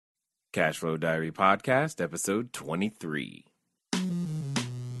Cashflow Diary Podcast, episode 23.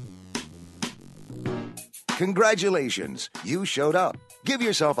 Congratulations, you showed up. Give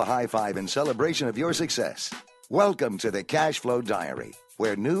yourself a high five in celebration of your success. Welcome to the Cashflow Diary,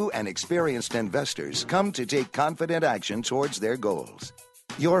 where new and experienced investors come to take confident action towards their goals.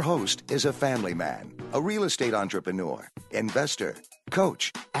 Your host is a family man, a real estate entrepreneur, investor,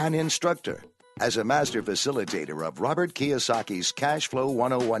 coach, and instructor. As a master facilitator of Robert Kiyosaki's Cashflow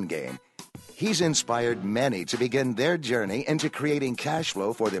 101 game, he's inspired many to begin their journey into creating cash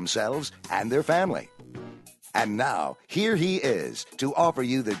flow for themselves and their family. And now, here he is to offer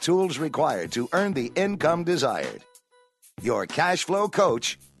you the tools required to earn the income desired. Your cash flow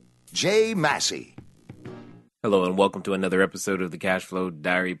coach, Jay Massey. Hello and welcome to another episode of the Cashflow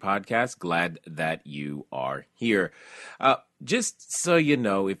Diary Podcast. Glad that you are here. Just so you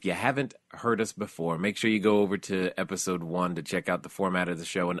know, if you haven't heard us before, make sure you go over to episode 1 to check out the format of the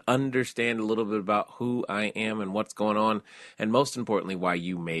show and understand a little bit about who I am and what's going on, and most importantly, why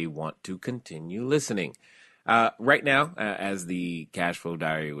you may want to continue listening. Right now, as the Cashflow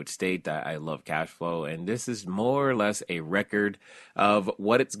Diary would state, I love cash flow, and this is more or less a record of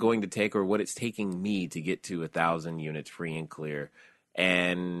what it's going to take or what it's taking me to get to 1,000 units free and clear.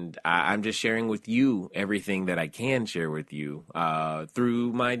 And I'm just sharing with you everything that I can share with you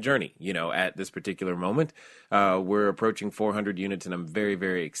through my journey. You know, at this particular moment, we're approaching 400 units, and I'm very,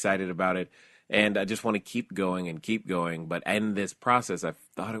 very excited about it. And I just want to keep going and keep going. But in this process, I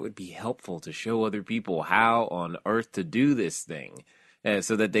thought it would be helpful to show other people how on earth to do this thing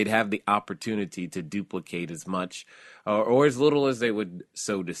so that they'd have the opportunity to duplicate as much or as little as they would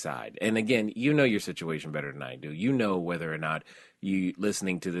so decide. And again, you know your situation better than I do. You know whether or not you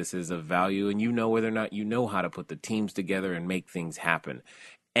listening to this is of value, and you know whether or not you know how to put the teams together and make things happen.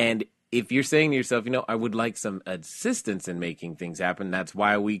 And if you're saying to yourself, you know, I would like some assistance in making things happen, that's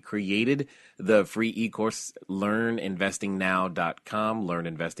why we created the free e-course, learninvestingnow.com,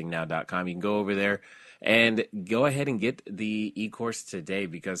 learninvestingnow.com. You can go over there and go ahead and get the e-course today,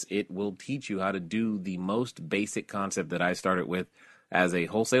 because it will teach you how to do the most basic concept that I started with as a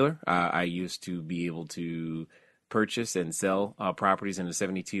wholesaler. I used to be able to purchase and sell properties in a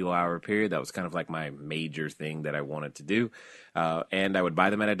 72-hour period. That was kind of like my major thing that I wanted to do. And I would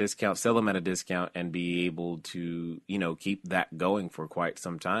buy them at a discount, sell them at a discount, and be able to, you know, keep that going for quite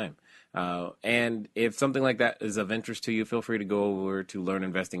some time. And if something like that is of interest to you, feel free to go over to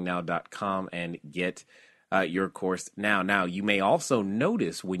learninvestingnow.com and get your course now. Now, you may also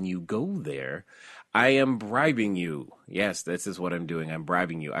notice when you go there, I am bribing you. Yes, this is what I'm doing. I'm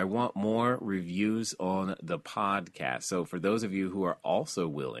bribing you. I want more reviews on the podcast. So for those of you who are also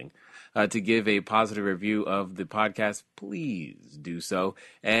willing to give a positive review of the podcast, please do so.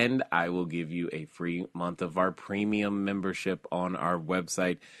 And I will give you a free month of our premium membership on our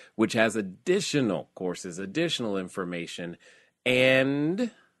website, which has additional courses, additional information,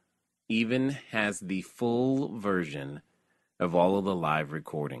 and even has the full version of all of the live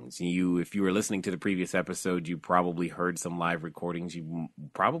recordings. If you were listening to the previous episode, you probably heard some live recordings. You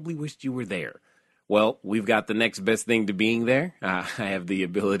probably wished you were there. Well, we've got the next best thing to being there. I have the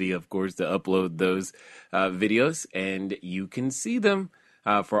ability, of course, to upload those videos, and you can see them.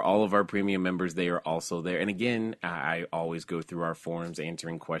 For all of our premium members, they are also there. And again, I always go through our forums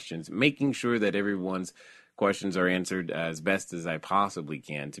answering questions, making sure that everyone's questions are answered as best as I possibly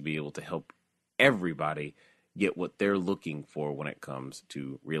can to be able to help everybody get what they're looking for when it comes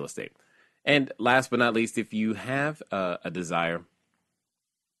to real estate. And last but not least, if you have a desire,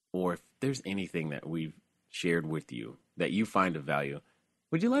 or if there's anything that we've shared with you that you find of value,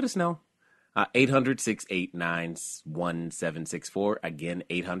 would you let us know? 800-689-1764. Again,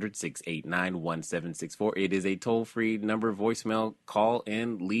 800-689-1764. It is a toll-free number, voicemail. Call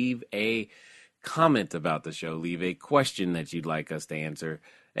and leave a comment about the show. Leave a question that you'd like us to answer,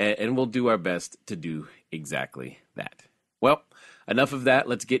 and we'll do our best to do exactly that. Well, enough of that.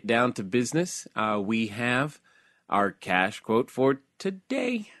 Let's get down to business. We have our cash quote for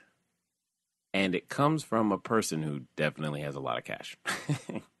today, and it comes from a person who definitely has a lot of cash.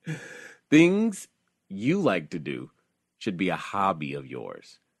 Things you like to do should be a hobby of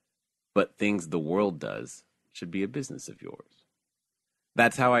yours, but things the world does should be a business of yours.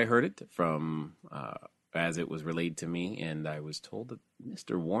 That's how I heard it from as it was relayed to me, and I was told that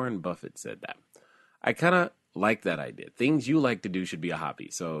Mr. Warren Buffett said that. I kind of like that idea. Things you like to do should be a hobby.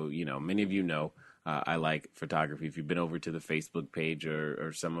 So, you know, many of you know I like photography. If you've been over to the Facebook page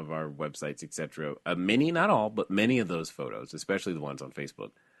or some of our websites, etc., many, not all, but many of those photos, especially the ones on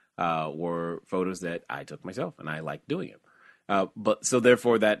Facebook, were photos that I took myself, and I like doing it. But so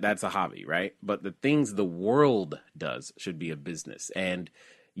therefore that's a hobby, right? But the things the world does should be a business. And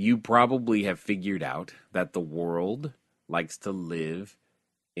you probably have figured out that the world likes to live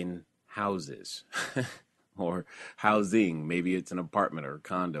in houses or housing. Maybe it's an apartment or a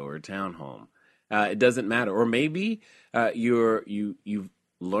condo or a townhome. It doesn't matter. Or maybe you've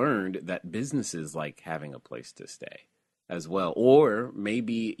learned that businesses like having a place to stay as well. Or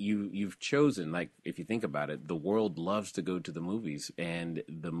maybe you've chosen, like if you think about it, the world loves to go to the movies, and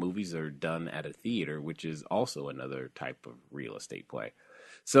the movies are done at a theater, which is also another type of real estate play.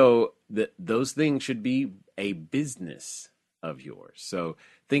 So those things should be a business of yours. So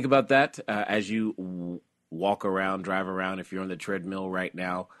think about that as you walk around, drive around. If you're on the treadmill right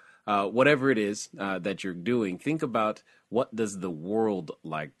now, whatever it is that you're doing, think about what does the world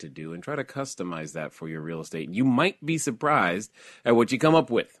like to do and try to customize that for your real estate. You might be surprised at what you come up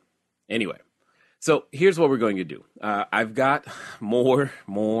with. Anyway, so here's what we're going to do. I've got more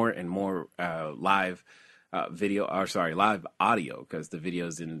and more live live audio, because the video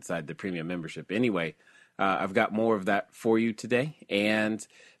is inside the premium membership. Anyway, I've got more of that for you today. And,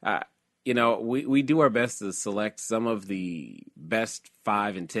 we do our best to select some of the best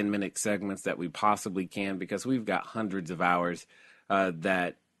 5 and 10 minute segments that we possibly can, because we've got hundreds of hours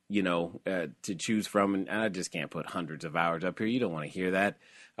to choose from. And I just can't put hundreds of hours up here. You don't want to hear that.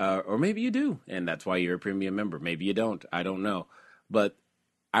 Or maybe you do. And that's why you're a premium member. Maybe you don't. I don't know. But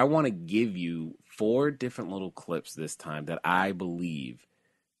I want to give you 4 different little clips this time that I believe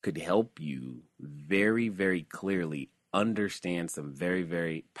could help you very, very clearly understand some very,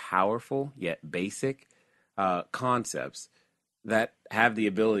 very powerful yet basic concepts that have the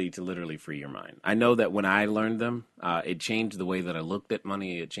ability to literally free your mind. I know that when I learned them, it changed the way that I looked at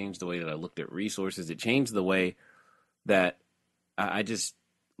money. It changed the way that I looked at resources. It changed the way that I just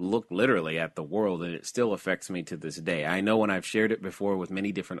look literally at the world, and it still affects me to this day. I know when I've shared it before with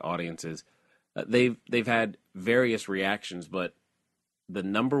many different audiences, they've had various reactions, but the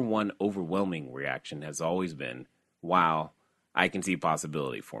number one overwhelming reaction has always been, wow, I can see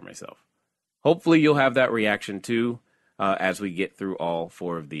possibility for myself. Hopefully you'll have that reaction too as we get through all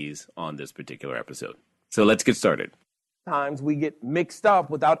 4 of these on this particular episode. So let's get started. Times we get mixed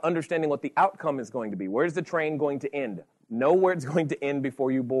up without understanding what the outcome is going to be. Where's the train going to end? Know where it's going to end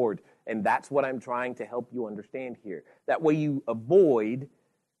before you board. And that's what I'm trying to help you understand here. That way you avoid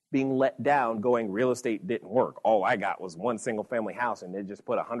being let down going, real estate didn't work. All I got was one single family house and they just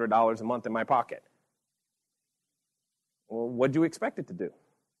put $100 a month in my pocket. Well, what'd you expect it to do?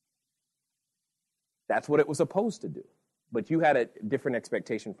 That's what it was supposed to do. But you had a different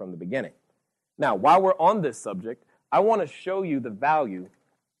expectation from the beginning. Now, while we're on this subject, I want to show you the value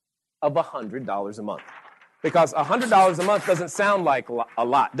of $100 a month. Because $100 a month doesn't sound like a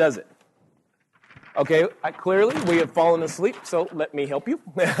lot, does it? Okay, clearly we have fallen asleep, so let me help you.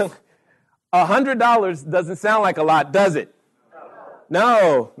 $100 doesn't sound like a lot, does it?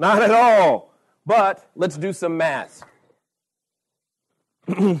 No, not at all. But let's do some math.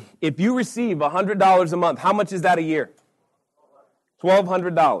 If you receive $100 a month, how much is that a year?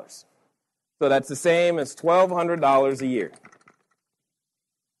 $1,200. So that's the same as $1,200 a year.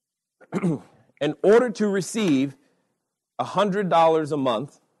 In order to receive $100 a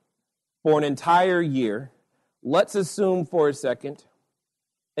month for an entire year, let's assume for a second,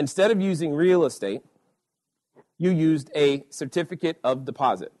 instead of using real estate, you used a certificate of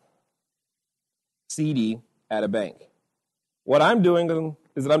deposit, CD, at a bank. What I'm doing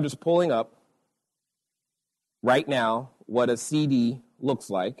is that I'm just pulling up right now what a CD looks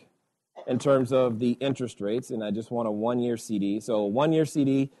like in terms of the interest rates, and I just want a 1-year CD. So a 1-year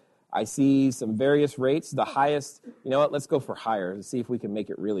CD, I see some various rates. The highest, you know what, let's go for higher. Let's see if we can make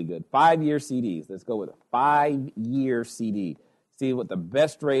it really good. 5-year CDs. Let's go with a 5-year CD. See what the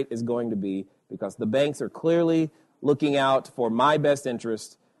best rate is going to be, because the banks are clearly looking out for my best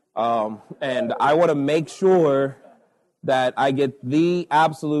interest, and I want to make sure that I get the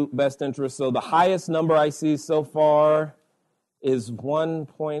absolute best interest. So the highest number I see so far is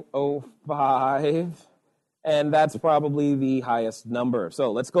 1.05, and that's probably the highest number.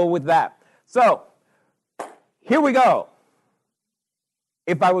 So let's go with that. So here we go.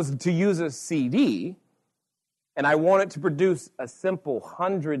 If I was to use a CD and I wanted to produce a simple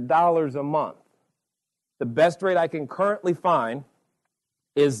 $100 a month, the best rate I can currently find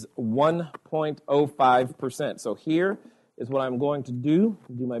is 1.05%. So here is what I'm going to do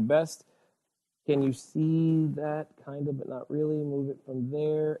my best. Can you see that kind of, but not really? Move it from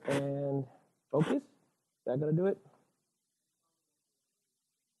there and focus. Is that going to do it?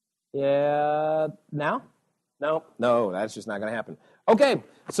 Yeah, now? No, that's just not going to happen. Okay,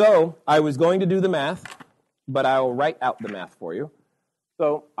 so I was going to do the math, but I'll write out the math for you.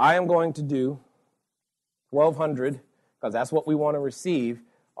 So I am going to do 1,200, because that's what we want to receive,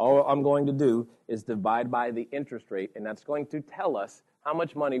 all I'm going to do is divide by the interest rate, and that's going to tell us how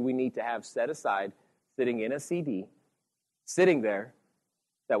much money we need to have set aside, sitting in a CD, sitting there,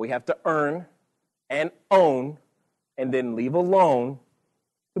 that we have to earn and own, and then leave alone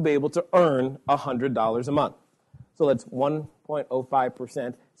to be able to earn $100 a month. So that's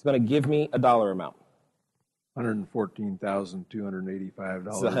 1.05%. It's going to give me a dollar amount.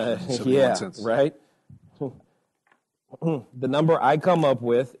 $114,285.71. Yeah, right? The number I come up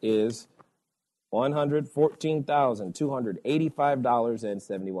with is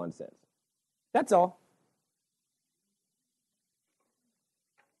 $114,285.71. That's all.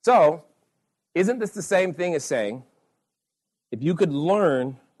 So, isn't this the same thing as saying, if you could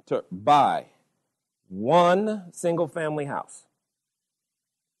learn to buy one single-family house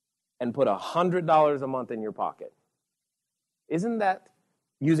and put $100 a month in your pocket, isn't that,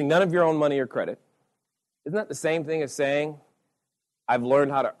 using none of your own money or credit, isn't that the same thing as saying, I've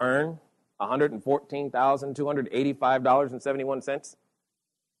learned how to earn $114,285.71?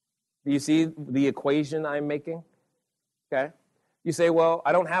 Do you see the equation I'm making? Okay. You say, well,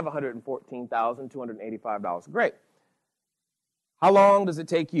 I don't have $114,285. Great. How long does it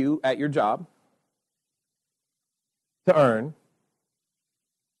take you at your job to earn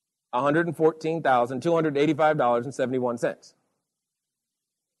 $114,285.71?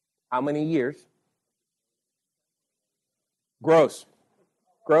 How many years? Gross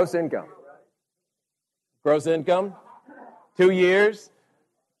income. Gross income? 2 years?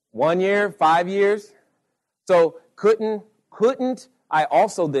 1 year? 5 years? So couldn't I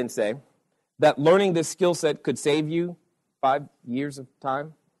also then say that learning this skill set could save you 5 years of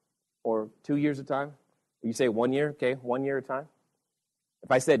time or 2 years of time? You say 1 year? Okay, 1 year of time.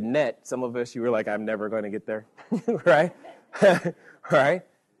 If I said net, some of us, you were like, I'm never going to get there, right? Right?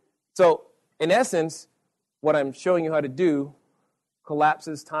 So in essence, what I'm showing you how to do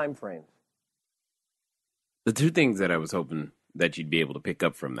collapses time frames. The two things that I was hoping that you'd be able to pick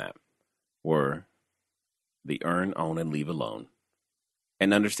up from that were the earn, own, and leave alone,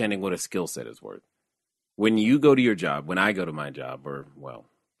 and understanding what a skill set is worth. When you go to your job, when I go to my job,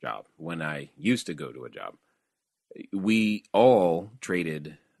 when I used to go to a job, we all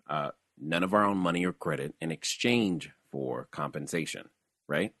traded none of our own money or credit in exchange for compensation,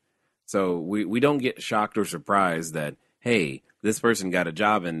 right? So we don't get shocked or surprised that, hey, this person got a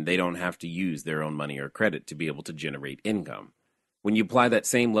job and they don't have to use their own money or credit to be able to generate income. When you apply that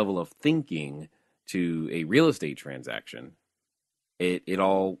same level of thinking to a real estate transaction, it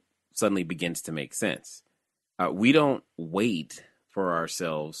all suddenly begins to make sense. We don't wait for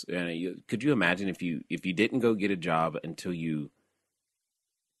ourselves. Could you imagine if you didn't go get a job until you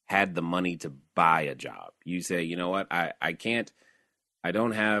had the money to buy a job? You say, you know what, I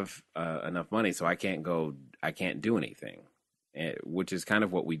don't have enough money, so I can't do anything, which is kind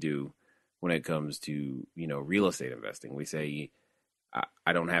of what we do when it comes to, real estate investing. We say,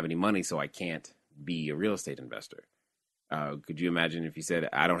 I don't have any money, so I can't be a real estate investor. Could you imagine if you said,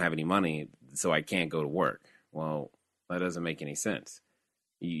 I don't have any money, so I can't go to work? Well, that doesn't make any sense.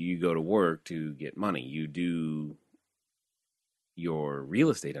 You go to work to get money. You do your real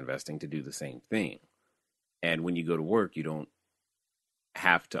estate investing to do the same thing. And when you go to work, you don't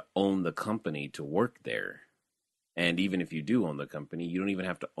have to own the company to work there. And even if you do own the company, you don't even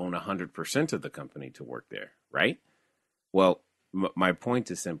have to own 100% of the company to work there, right? Well, my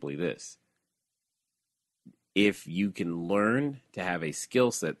point is simply this. If you can learn to have a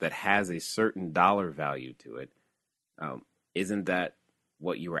skill set that has a certain dollar value to it, isn't that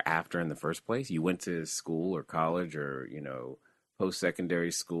what you were after in the first place? You went to school or college or,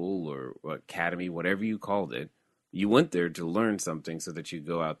 post-secondary school or academy, whatever you called it. You went there to learn something so that you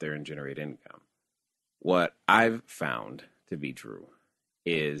go out there and generate income. What I've found to be true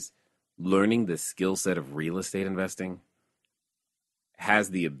is learning the skill set of real estate investing has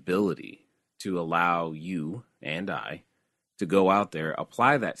the ability to allow you and I to go out there,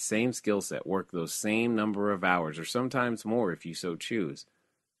 apply that same skill set, work those same number of hours, or sometimes more if you so choose,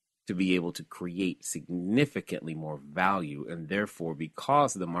 to be able to create significantly more value. And therefore,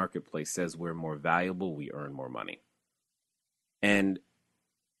 because the marketplace says we're more valuable, we earn more money. And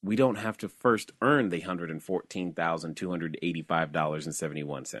we don't have to first earn the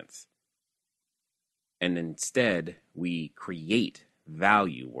 $114,285.71. And instead, we create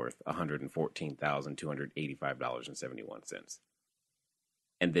value worth $114,285.71.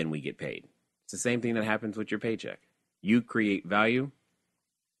 And then we get paid. It's the same thing that happens with your paycheck. You create value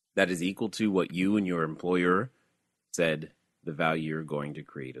that is equal to what you and your employer said the value you're going to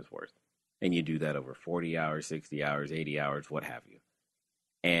create is worth. And you do that over 40 hours, 60 hours, 80 hours, what have you.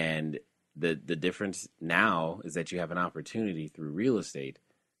 And the difference now is that you have an opportunity through real estate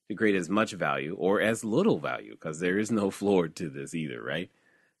to create as much value or as little value, because there is no floor to this either, right?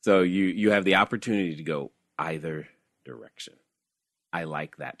 So you have the opportunity to go either direction. I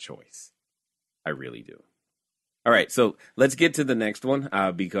like that choice. I really do. All right, so let's get to the next one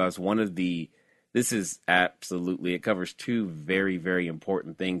because this is absolutely, it covers two very, very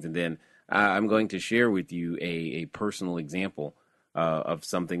important things. And then I'm going to share with you a personal example of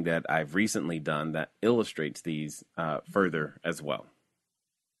something that I've recently done that illustrates these further as well.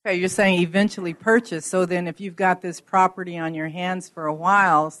 Okay, you're saying eventually purchase. So then if you've got this property on your hands for a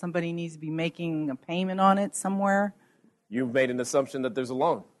while, somebody needs to be making a payment on it somewhere? You've made an assumption that there's a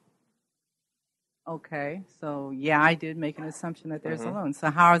loan. Okay, so yeah, I did make an assumption that there's a loan.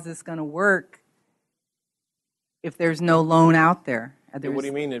 So how is this going to work if there's no loan out there? What do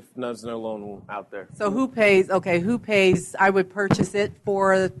you mean if there's no loan out there? So who pays? Okay, who pays? I would purchase it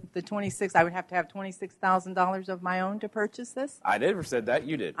for the 26. I would have to have $26,000 of my own to purchase this. I never said that.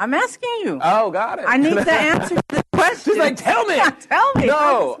 You did. I'm asking you. Oh, got it. I need the answer to the question. She's like, tell me. Yeah, tell me.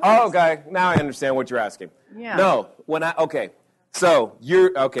 No. Oh, okay. Now I understand what you're asking. Yeah. No. So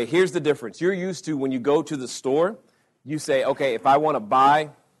here's the difference. You're used to when you go to the store, you say, okay, if I want to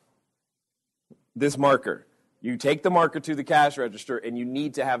buy this marker, you take the marker to the cash register, and you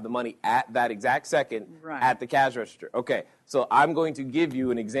need to have the money at that exact second at the cash register. Okay, so I'm going to give you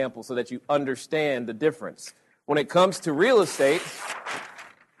an example so that you understand the difference. When it comes to real estate,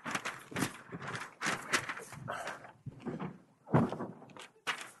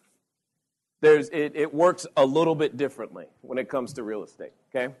 it works a little bit differently when it comes to real estate,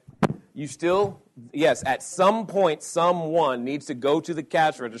 okay? You still, yes, at some point, someone needs to go to the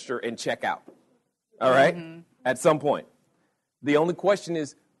cash register and check out, all right? Mm-hmm. At some point. The only question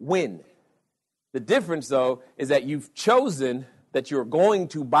is when. The difference, though, is that you've chosen that you're going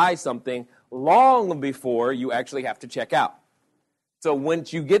to buy something long before you actually have to check out. So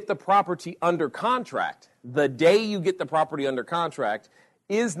once you get the property under contract, the day you get the property under contract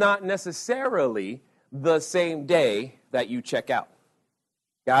is not necessarily the same day that you check out.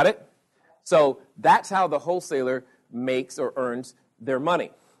 Got it? So that's how the wholesaler makes or earns their money.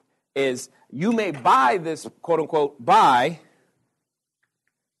 Is you may buy this, quote-unquote, buy.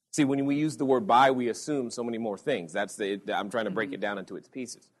 See, when we use the word buy, we assume so many more things. I'm trying to break it down into its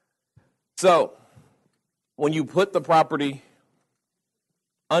pieces. So when you put the property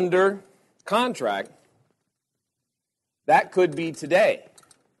under contract, that could be today.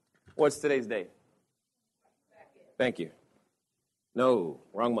 What's today's date? Thank you. No,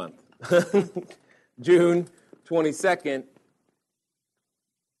 wrong month. June 22nd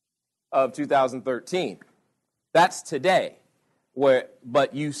of 2013. That's today.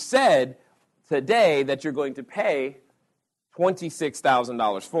 But you said today that you're going to pay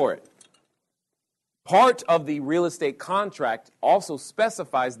 $26,000 for it. Part of the real estate contract also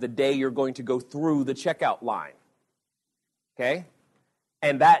specifies the day you're going to go through the checkout line. Okay?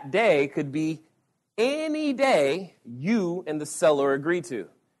 And that day could be any day you and the seller agree to.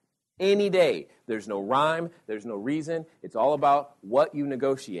 Any day. There's no rhyme. There's no reason. It's all about what you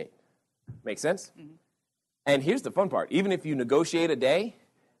negotiate. Make sense? Mm-hmm. And here's the fun part. Even if you negotiate a day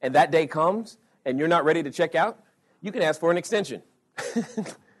and that day comes and you're not ready to check out, you can ask for an extension.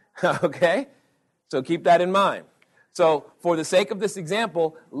 Okay? So keep that in mind. So for the sake of this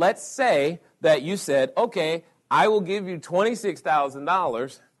example, let's say that you said, okay, I will give you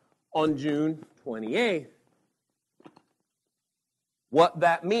 $26,000 on June 28th. What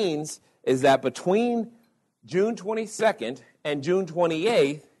that means is that between June 22nd and June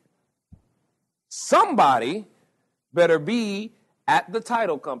 28th, somebody better be at the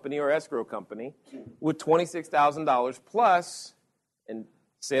title company or escrow company with $26,000 plus and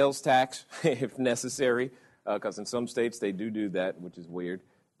sales tax, if necessary, because in some states they do that, which is weird.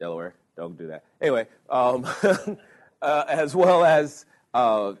 Delaware, don't do that. Anyway, as well as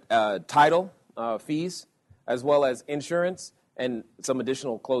title fees, as well as insurance and some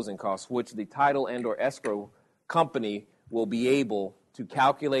additional closing costs, which the title and or escrow company will be able to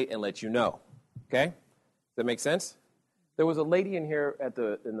calculate and let you know. Okay? Does that make sense? There was a lady in here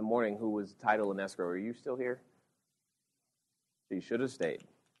in the morning who was title and escrow. Are you still here? She should have stayed.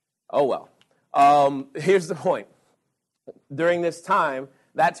 Oh, well. Here's the point. During this time,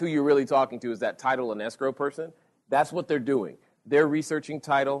 that's who you're really talking to, is that title and escrow person. That's what they're doing. They're researching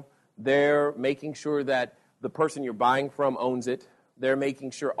title. They're making sure that the person you're buying from owns it. They're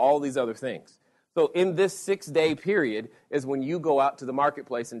making sure all these other things. So in this 6-day period is when you go out to the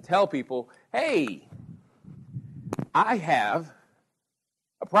marketplace and tell people, hey, I have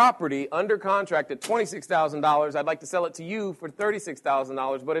a property under contract at $26,000. I'd like to sell it to you for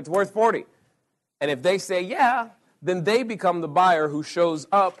 $36,000, but it's worth $40,000. And if they say, yeah, then they become the buyer who shows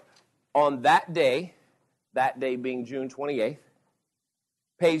up on that day being June 28th,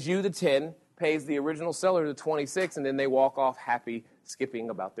 pays you the 10, pays the original seller the 26, and then they walk off happy, skipping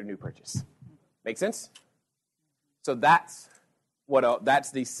about their new purchase. Make sense? So that's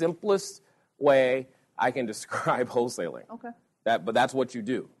the simplest way I can describe wholesaling. Okay. But that's what you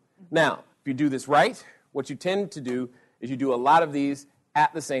do. Now, if you do this right, what you tend to do is you do a lot of these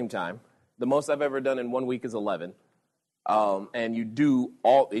at the same time. The most I've ever done in 1 week is 11. And you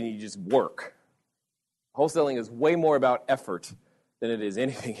just work. Wholesaling is way more about effort than it is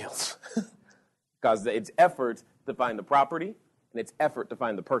anything else. Because it's effort to find the property, and it's effort to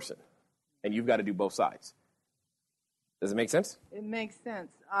find the person. And you've got to do both sides. Does it make sense? It makes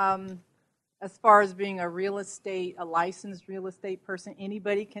sense. As far as being a licensed real estate person,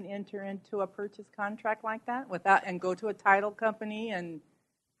 anybody can enter into a purchase contract like that and go to a title company and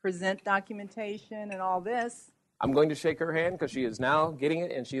present documentation and all this. I'm going to shake her hand because she is now getting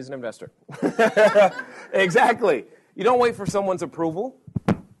it, and she is an investor. Exactly. You don't wait for someone's approval.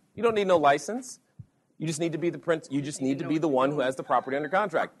 You don't need no license. You just need to be the prince. You just need to be the one who has the property under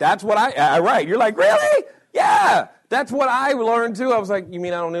contract. That's what right. You're like, really? Yeah. That's what I learned too. I was like, you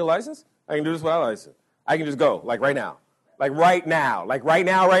mean I don't need a license? I can do this without a license. I can just go, like right now. Like right now. Like right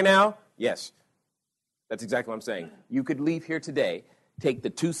now? Yes. That's exactly what I'm saying. You could leave here today, take the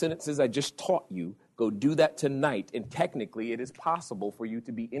 2 sentences I just taught you, go do that tonight, and technically it is possible for you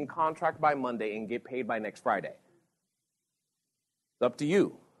to be in contract by Monday and get paid by next Friday. It's up to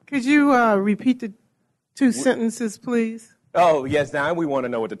you. Could you repeat the 2 sentences, please? Oh, yes, now we want to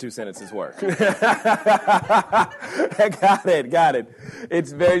know what the 2 sentences were. Got it.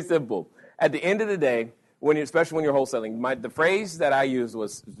 It's very simple. At the end of the day, especially when you're wholesaling, the phrase that I used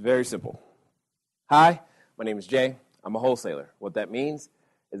was very simple. Hi, my name is Jay. I'm a wholesaler. What that means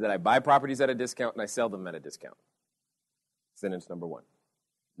is that I buy properties at a discount and I sell them at a discount. Sentence number 1.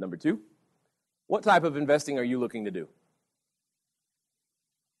 Number 2, what type of investing are you looking to do?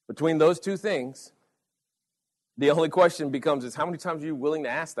 Between those 2 things, the only question becomes is how many times are you willing to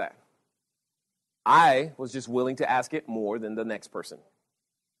ask that? I was just willing to ask it more than the next person.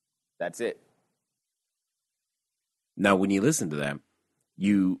 That's it. Now, when you listen to that,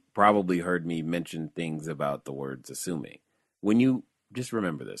 you probably heard me mention things about the words assuming. When you just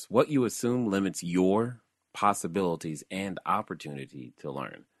remember this, what you assume limits your possibilities and opportunity to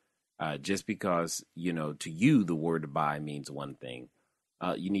learn. Just because, to you, the word buy means one thing.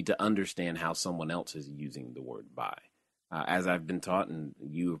 You need to understand how someone else is using the word buy. As I've been taught, and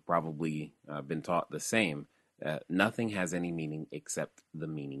you have probably been taught the same, nothing has any meaning except the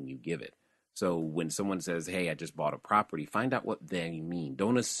meaning you give it. So when someone says, hey, I just bought a property, find out what they mean.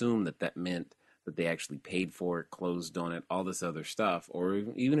 Don't assume that meant that they actually paid for it, closed on it, all this other stuff, or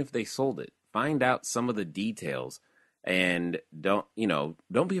even if they sold it. Find out some of the details. And don't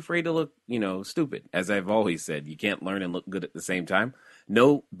be afraid to look, stupid. As I've always said, you can't learn and look good at the same time.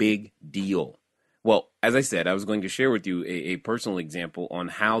 No big deal. Well, as I said, I was going to share with you a personal example on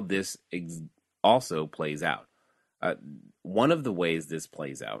how this also plays out. One of the ways this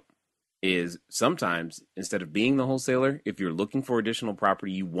plays out is sometimes instead of being the wholesaler, if you're looking for additional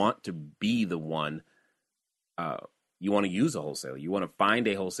property, you want to be the one. You want to use a wholesaler. You want to find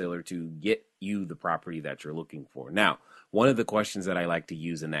a wholesaler to get you the property that you're looking for. Now, one of the questions that I like to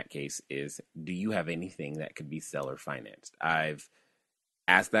use in that case is, do you have anything that could be seller financed? I've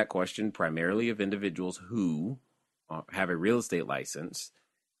asked that question primarily of individuals who have a real estate license.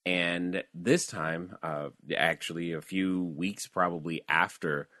 And this time, actually a few weeks probably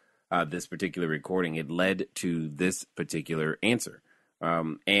after this particular recording, it led to this particular answer.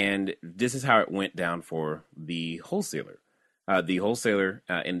 And this is how it went down for the wholesaler. The wholesaler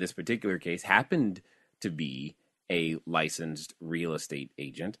in this particular case happened to be a licensed real estate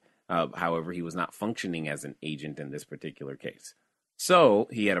agent. However, he was not functioning as an agent in this particular case. So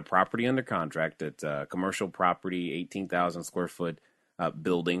he had a property under contract. It's a commercial property, 18,000 square foot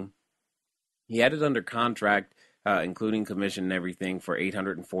building. He had it under contract, including commission and everything, for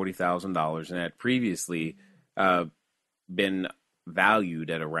 $840,000, and had previously been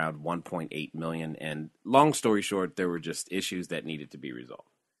valued at around $1.8 million. And long story short, there were just issues that needed to be resolved.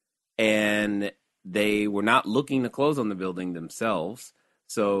 And they were not looking to close on the building themselves.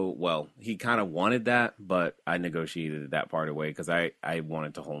 So, well, he kind of wanted that, but I negotiated that part away because I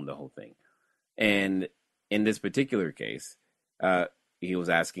wanted to own the whole thing. And in this particular case, he was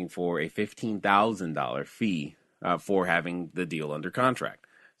asking for a $15,000 fee for having the deal under contract.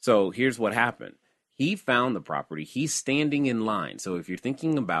 So here's what happened. He found the property. He's standing in line. So if you're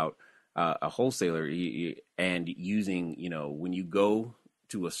thinking about a wholesaler and using, when you go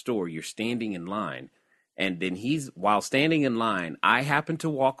to a store, you're standing in line. And then while standing in line, I happen to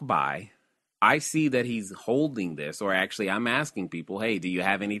walk by. I see that he's holding this, or actually I'm asking people, hey, do you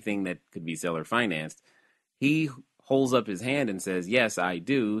have anything that could be seller financed? He holds up his hand and says, yes, I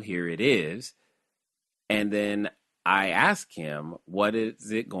do. Here it is. And then I ask him, what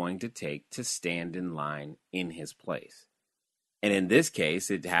is it going to take to stand in line in his place? And in this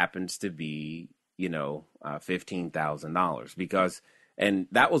case, it happens to be, $15,000 and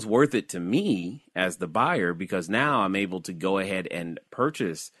that was worth it to me as the buyer, because now I'm able to go ahead and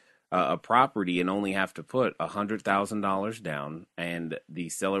purchase a property and only have to put $100,000 down, and the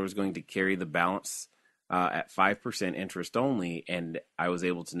seller is going to carry the balance at 5% interest only. And I was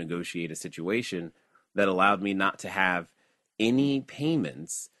able to negotiate a situation that allowed me not to have any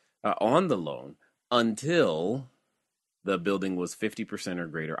payments on the loan until the building was 50% or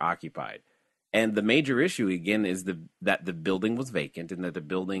greater occupied. And the major issue, again, is that the building was vacant and that the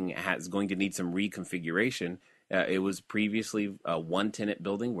building is going to need some reconfiguration. It was previously a one-tenant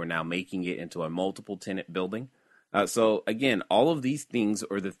building. We're now making it into a multiple-tenant building. So, again, all of these things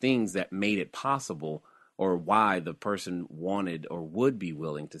are the things that made it possible, or why the person wanted or would be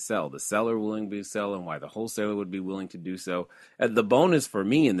willing to sell. The seller willing to sell, and why the wholesaler would be willing to do so. The bonus for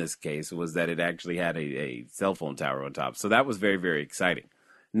me in this case was that it actually had a cell phone tower on top. So that was very, very exciting.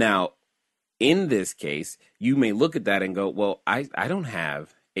 Now, in this case, you may look at that and go, well, I don't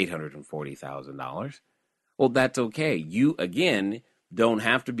have $840,000. Well, that's okay. You, again, don't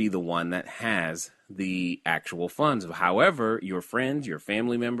have to be the one that has the actual funds. However, your friends, your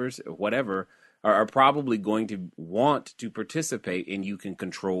family members, whatever, are probably going to want to participate, and you can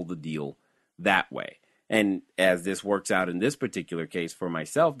control the deal that way. And as this works out in this particular case for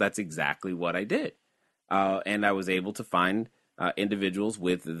myself, that's exactly what I did. And I was able to find individuals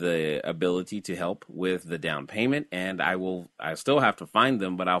with the ability to help with the down payment, and I still have to find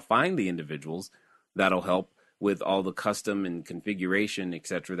them, but I'll find the individuals that'll help with all the custom and configuration, et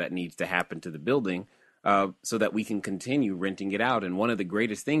cetera, that needs to happen to the building, so that we can continue renting it out. And one of the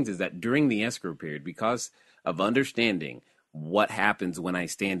greatest things is that during the escrow period, because of understanding what happens when I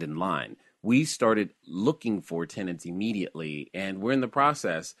stand in line, we started looking for tenants immediately, and we're in the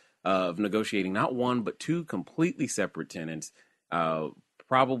process of negotiating not one, but two completely separate tenants.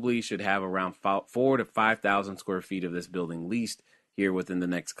 Probably should have around 4,000 to 5,000 square feet of this building leased here within the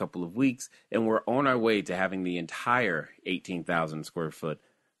next couple of weeks. And we're on our way to having the entire 18,000 square foot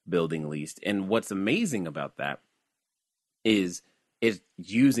building leased. And what's amazing about that is it's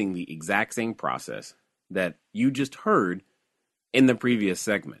using the exact same process that you just heard in the previous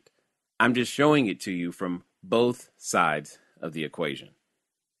segment. I'm just showing it to you from both sides of the equation.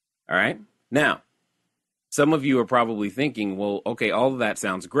 All right. Now, some of you are probably thinking, well, okay, all of that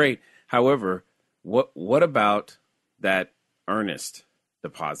sounds great. However, what about that earnest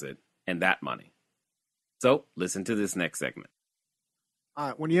deposit and that money? So listen to this next segment.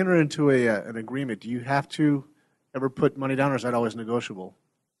 When you enter into an agreement, do you have to ever put money down, or is that always negotiable?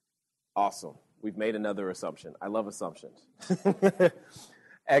 Awesome. We've made another assumption. I love assumptions.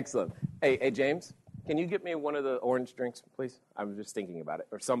 Excellent. Hey, James, can you get me one of the orange drinks, please? I'm just thinking about it,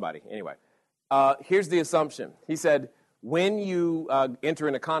 or somebody. Anyway, here's the assumption. He said, when you enter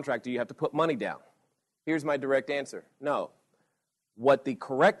in a contract, do you have to put money down? Here's my direct answer. No. What the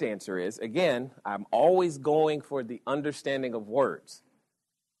correct answer is, again, I'm always going for the understanding of words.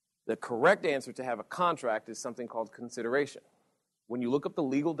 The correct answer to have a contract is something called consideration. When you look up the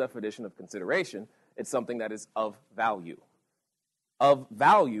legal definition of consideration, it's something that is of value. Of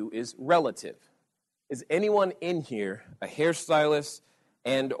value is relative. Is anyone in here a hairstylist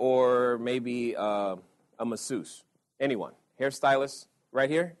and or maybe a masseuse? Anyone? Hairstylist right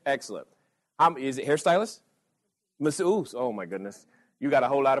here? Excellent. Is it hairstylist? Masseuse. Oh, my goodness. You got a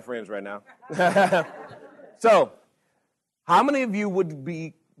whole lot of friends right now. So, how many of you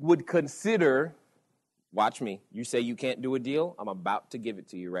would consider, watch me, you say you can't do a deal? I'm about to give it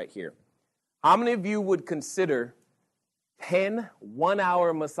to you right here. How many of you would consider 10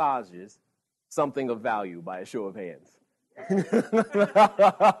 one-hour massages something of value by a show of hands?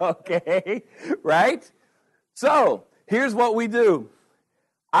 Okay, right? So, here's what we do.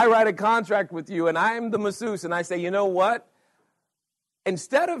 I write a contract with you, and I am the masseuse, and I say, you know what?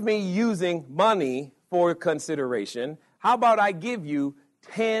 Instead of me using money for consideration, how about I give you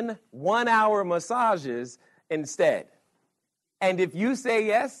 10 one-hour massages instead? And if you say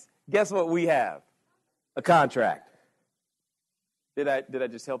yes, guess what we have? A contract. Did I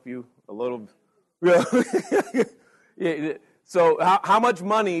just help you a little? Yeah. So how much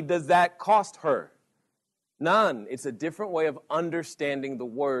money does that cost her? None. It's a different way of understanding the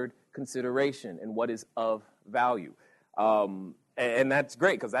word consideration and what is of value. And that's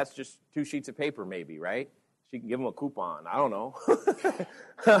great because that's just 2 sheets of paper maybe, right? She can give them a coupon. I don't know.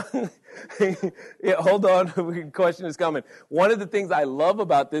 Yeah, hold on. Question is coming. One of the things I love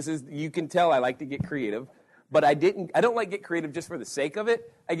about this is you can tell I like to get creative, but I don't like get creative just for the sake of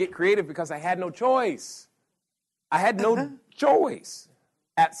it. I get creative because I had no choice. I had no choice.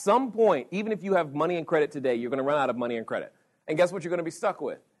 At some point, even if you have money and credit today, you're going to run out of money and credit. And guess what you're going to be stuck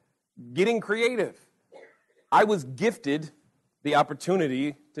with? Getting creative. I was gifted the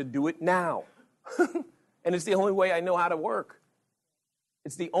opportunity to do it now. And it's the only way I know how to work.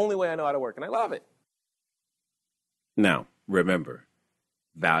 It's the only way I know how to work, and I love it. Now, remember,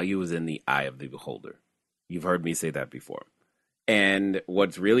 value is in the eye of the beholder. You've heard me say that before. And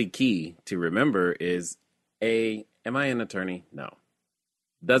what's really key to remember is, am I an attorney? No.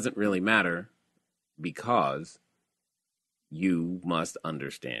 Doesn't really matter because you must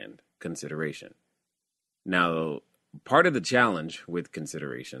understand consideration. Now, part of the challenge with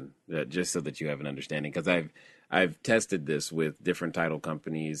consideration, just so that you have an understanding, because I've tested this with different title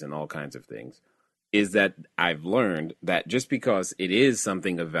companies and all kinds of things, is that I've learned that just because it is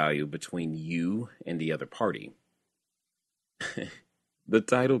something of value between you and the other party, the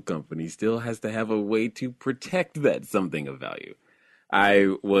title company still has to have a way to protect that something of value.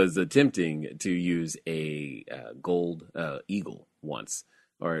 I was attempting to use a gold eagle once,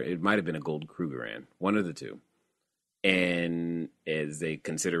 or it might have been a gold Krugerrand, one of the two, and as a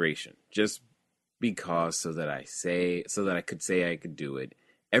consideration, just because so that I could say I could do it.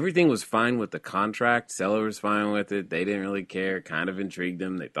 Everything was fine with the contract. Seller was fine with it. They didn't really care. It kind of intrigued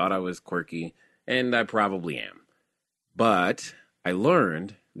them. They thought I was quirky, and I probably am. But I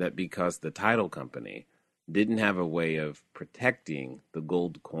learned that because the title company didn't have a way of protecting the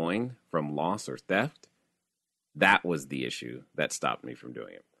gold coin from loss or theft, that was the issue that stopped me from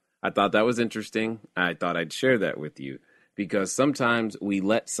doing it. I thought that was interesting. I thought I'd share that with you because sometimes we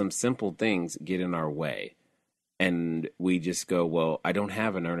let some simple things get in our way and we just go, well, I don't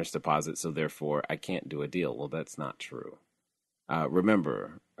have an earnest deposit, so therefore I can't do a deal. Well, that's not true.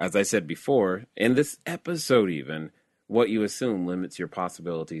 Remember, as I said before, in this episode even, what you assume limits your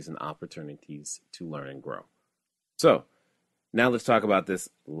possibilities and opportunities to learn and grow. So now let's talk about this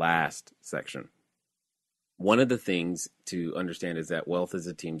last section. One of the things to understand is that wealth is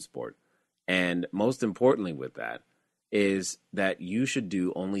a team sport. And most importantly with that is that you should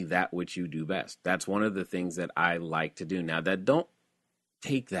do only that which you do best. That's one of the things that I like to do. Now, that don't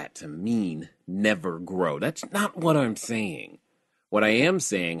take that to mean never grow. That's not what I'm saying. What I am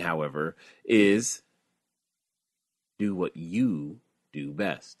saying, however, is do what you do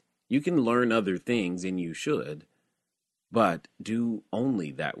best. You can learn other things, and you should, but do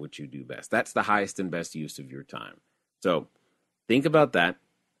only that which you do best. That's the highest and best use of your time. So think about that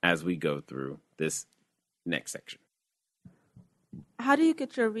as we go through this next section. How do you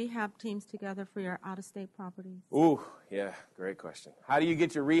get your rehab teams together for your out-of-state properties? Ooh, yeah, great question. How do you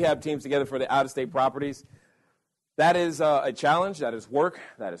get your rehab teams together for the out-of-state properties? That is a challenge. That is work.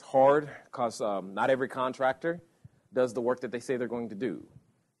 That is hard because not every contractor does the work that they say they're going to do.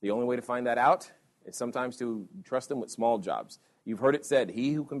 The only way to find that out is sometimes to trust them with small jobs. You've heard it said,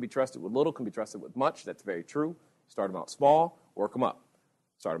 he who can be trusted with little can be trusted with much. That's very true. Start them out small, work them up.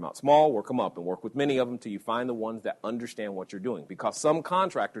 Start them out small, work them up, and work with many of them till you find the ones that understand what you're doing. Because some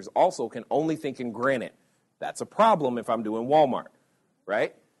contractors also can only think in granite. That's a problem if I'm doing Walmart,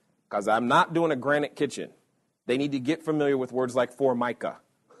 right? Because I'm not doing a granite kitchen. They need to get familiar with words like Formica.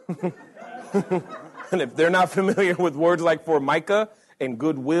 And if they're not familiar with words like Formica and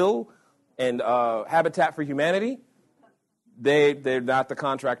Goodwill and Habitat for Humanity, they're not the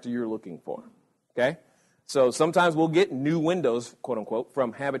contractor you're looking for, okay? So sometimes we'll get new windows, quote unquote,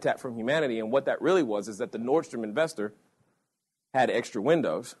 from Habitat for Humanity, and what that really was is that the Nordstrom investor had extra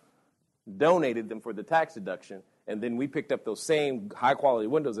windows, donated them for the tax deduction, and then we picked up those same high-quality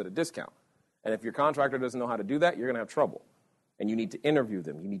windows at a discount. And if your contractor doesn't know how to do that, you're going to have trouble. And you need to interview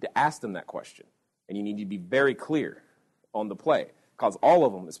them. You need to ask them that question. And you need to be very clear on the play. Because all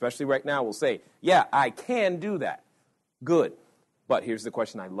of them, especially right now, will say, yeah, I can do that. Good. But here's the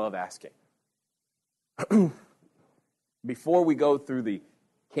question I love asking. Before we go through the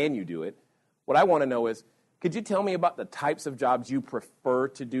can you do it, what I want to know is, could you tell me about the types of jobs you prefer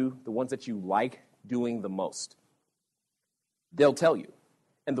to do, the ones that you like doing the most? They'll tell you.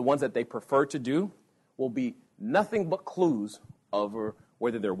 And the ones that they prefer to do will be nothing but clues over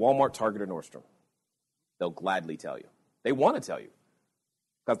whether they're Walmart, Target, or Nordstrom. They'll gladly tell you. They want to tell you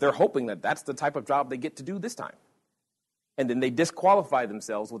because they're hoping that that's the type of job they get to do this time. And then they disqualify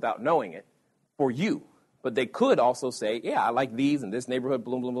themselves without knowing it for you. But they could also say, yeah, I like these in this neighborhood,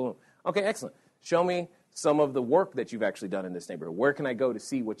 boom, boom, boom. Okay, excellent. Show me some of the work that you've actually done in this neighborhood. Where can I go to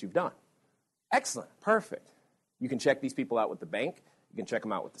see what you've done? Excellent. Perfect. You can check these people out with the bank. You can check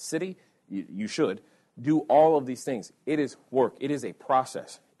them out with the city. You should. Do all of these things. It is work. It is a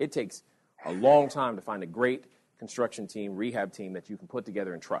process. It takes a long time to find a great construction team, rehab team that you can put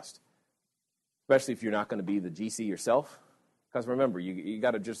together and trust, especially if you're not going to be the GC yourself. Because remember, you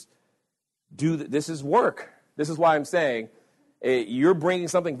got to just do this is work. This is why I'm saying you're bringing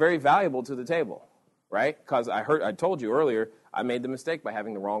something very valuable to the table, right? Because I told you earlier, I made the mistake by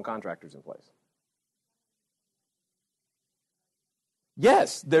having the wrong contractors in place.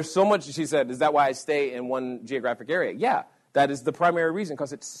 Yes, there's so much, she said, is that why I stay in one geographic area? Yeah, that is the primary reason,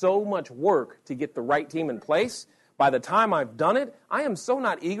 because it's so much work to get the right team in place. By the time I've done it, I am so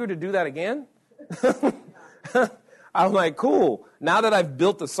not eager to do that again. I'm like, cool, now that I've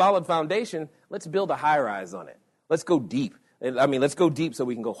built a solid foundation, let's build a high-rise on it. Let's go deep. Let's go deep so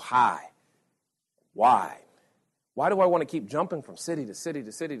we can go high. Why? Why do I want to keep jumping from city to city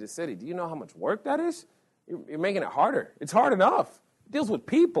to city to city? Do you know how much work that is? You're making it harder. It's hard enough. It deals with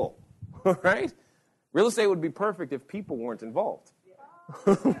people, right? Real estate would be perfect if people weren't involved.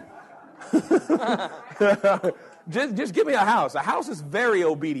 just give me a house. A house is very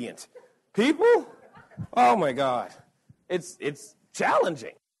obedient. People? Oh, my God. It's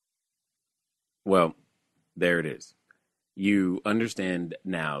challenging. Well, there it is. You understand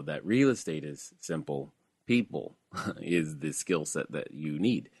now that real estate is simple. People is the skill set that you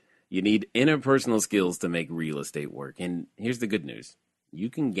need. You need interpersonal skills to make real estate work. And here's the good news. You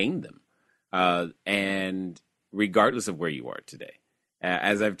can gain them. And regardless of where you are today.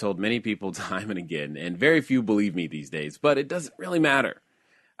 As I've told many people time and again, and very few believe me these days, but it doesn't really matter.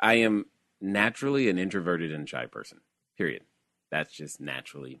 I am naturally an introverted and shy person, period. That's just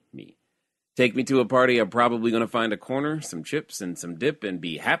naturally me. Take me to a party, I'm probably going to find a corner, some chips, and some dip and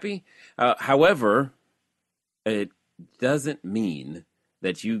be happy. However, it doesn't mean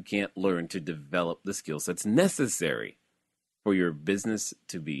that you can't learn to develop the skill sets necessary for your business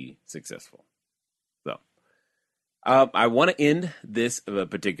to be successful. So, I want to end this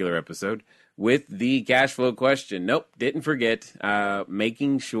particular episode with the cash flow question. Nope, didn't forget.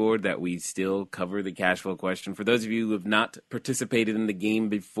 Making sure that we still cover the cash flow question. For those of you who have not participated in the game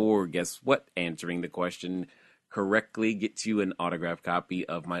before, guess what? Answering the question correctly gets you an autographed copy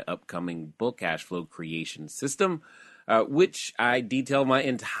of my upcoming book, Cash Flow Creation System, which I detail my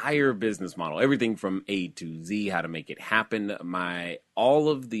entire business model, everything from A to Z, how to make it happen, all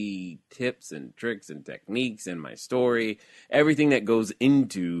of the tips and tricks and techniques and my story, everything that goes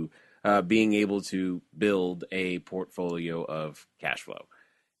into being able to build a portfolio of cash flow.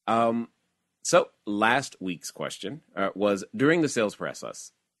 So last week's question was, during the sales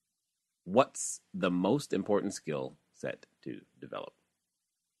process, what's the most important skill set to develop?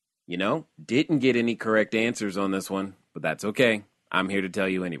 You know, didn't get any correct answers on this one, but that's okay. I'm here to tell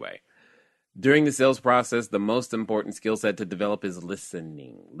you anyway. During the sales process, the most important skill set to develop is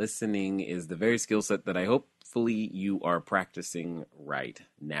listening. Listening is the very skill set that I hopefully you are practicing right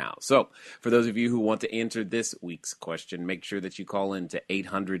now. So, for those of you who want to answer this week's question, make sure that you call in to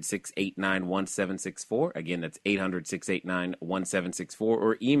 800-689-1764. Again, that's 800-689-1764,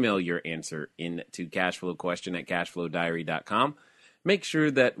 or email your answer into cashflowquestion@cashflowdiary.com. Make sure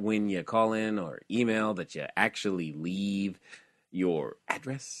that when you call in or email that you actually leave your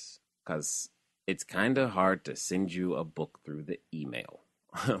address, because it's kind of hard to send you a book through the email.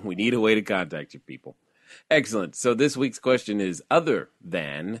 We need a way to contact you people. Excellent. So this week's question is, other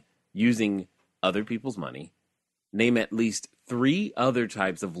than using other people's money, name at least 3 other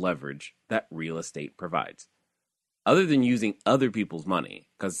types of leverage that real estate provides. Other than using other people's money,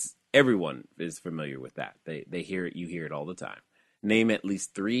 because everyone is familiar with that. They hear it, you hear it all the time. Name at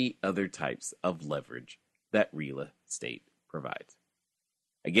least 3 other types of leverage that real estate provides.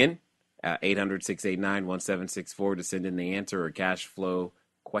 Again, 800-689-1764 to send in the answer, or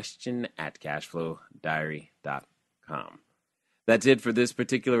cashflowquestion@cashflowdiary.com. That's it for this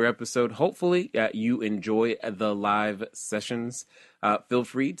particular episode. Hopefully, you enjoy the live sessions. Feel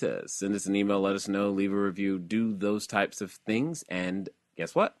free to send us an email, let us know, leave a review, do those types of things. And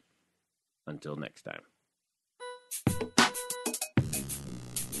guess what? Until next time.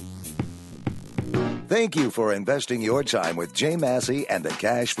 Thank you for investing your time with Jay Massey and the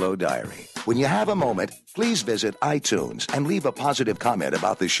Cash Flow Diary. When you have a moment, please visit iTunes and leave a positive comment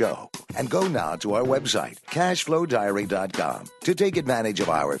about the show. And go now to our website, cashflowdiary.com, to take advantage of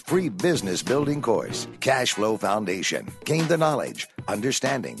our free business building course, Cash Flow Foundation. Gain the knowledge,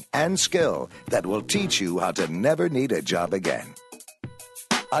 understanding, and skill that will teach you how to never need a job again.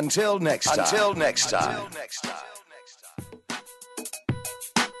 Until next time.